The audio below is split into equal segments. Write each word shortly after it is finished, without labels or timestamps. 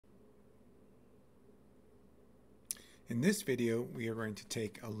In this video, we are going to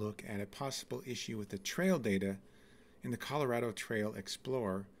take a look at a possible issue with the trail data in the Colorado Trail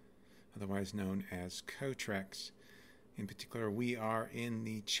Explorer, otherwise known as COTREX. In particular, we are in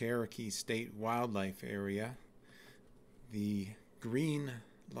the Cherokee State Wildlife Area. The green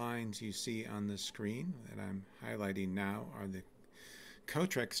lines you see on the screen that I'm highlighting now are the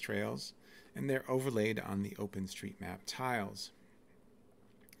COTREX trails, and they're overlaid on the OpenStreetMap tiles.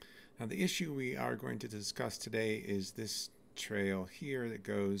 Now, the issue we are going to discuss today is this trail here that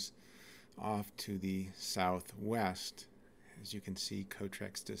goes off to the southwest. As you can see,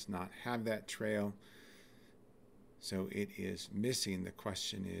 COTREX does not have that trail, so it is missing. The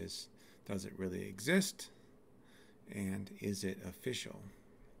question is, does it really exist, and is it official?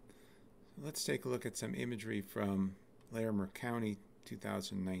 So let's take a look at some imagery from Larimer County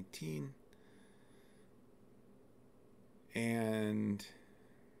 2019. And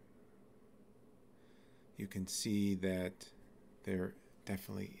you can see that there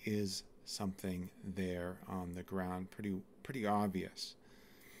definitely is something there on the ground, pretty obvious.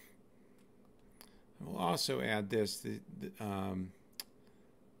 We'll also add this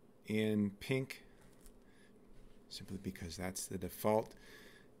in pink, simply because that's the default.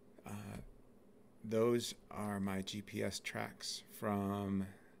 Those are my GPS tracks from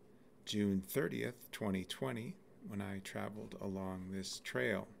June 30th, 2020, when I traveled along this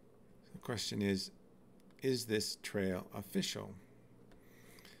trail. The question is this trail official?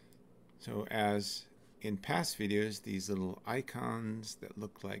 So as in past videos, these little icons that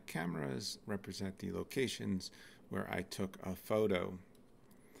look like cameras represent the locations where I took a photo.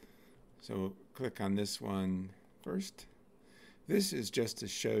 So click on this one first. This is just to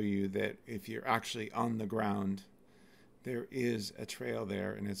show you that if you're actually on the ground, there is a trail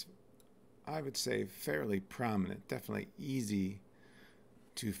there, and it's, I would say, fairly prominent, definitely easy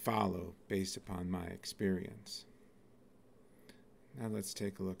to follow based upon my experience. Now let's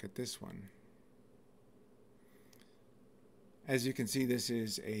take a look at this one. As you can see, this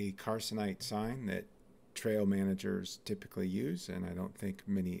is a carcinite sign that trail managers typically use, and I don't think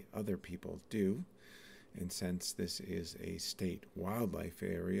many other people do. And since this is a state wildlife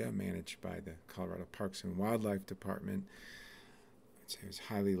area managed by the Colorado Parks and Wildlife Department, I'd say it's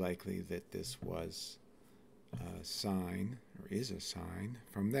highly likely that this was a sign, or is a sign,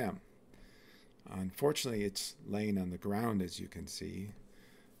 from them. Unfortunately, it's laying on the ground, as you can see,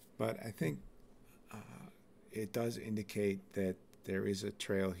 but I think it does indicate that there is a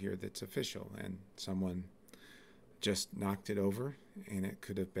trail here that's official, and someone just knocked it over, and it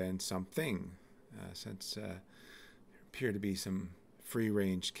could have been something, since there appear to be some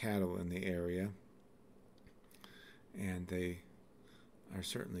free-range cattle in the area, and they are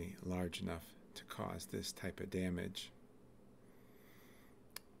certainly large enough to cause this type of damage.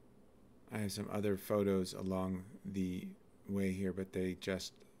 I have some other photos along the way here, but they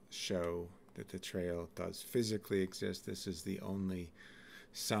just show that the trail does physically exist. This is the only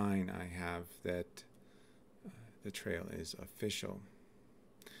sign I have that the trail is official.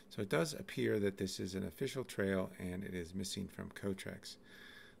 So it does appear that this is an official trail, and it is missing from COTREX.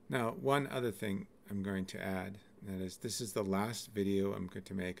 Now, one other thing I'm going to add, and that is, this is the last video I'm going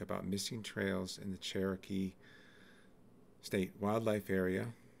to make about missing trails in the Cherokee State Wildlife Area,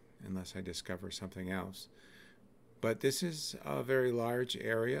 unless I discover something else. But this is a very large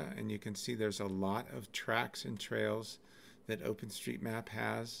area, and you can see there's a lot of tracks and trails that OpenStreetMap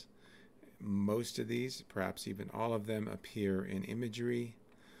has. Most of these, perhaps even all of them, appear in imagery.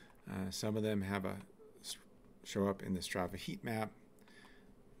 Some of them have show up in the Strava heat map.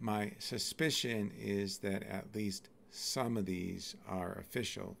 My suspicion is that at least some of these are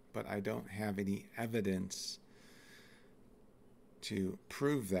official, but I don't have any evidence to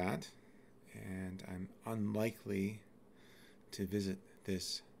prove that, and I'm unlikely to visit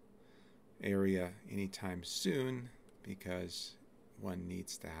this area anytime soon because one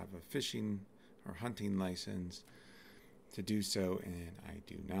needs to have a fishing or hunting license to do so, and I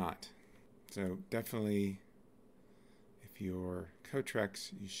do not. So definitely, if you're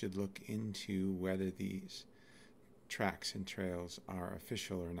COTREX, you should look into whether these tracks and trails are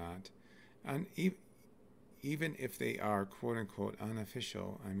official or not. And even if they are quote-unquote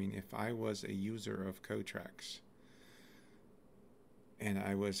unofficial, I mean, if I was a user of COTREX and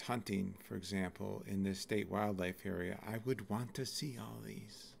I was hunting, for example, in this state wildlife area, I would want to see all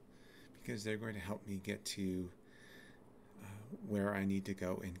these because they're going to help me get to where I need to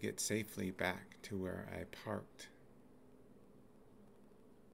go and get safely back to where I parked.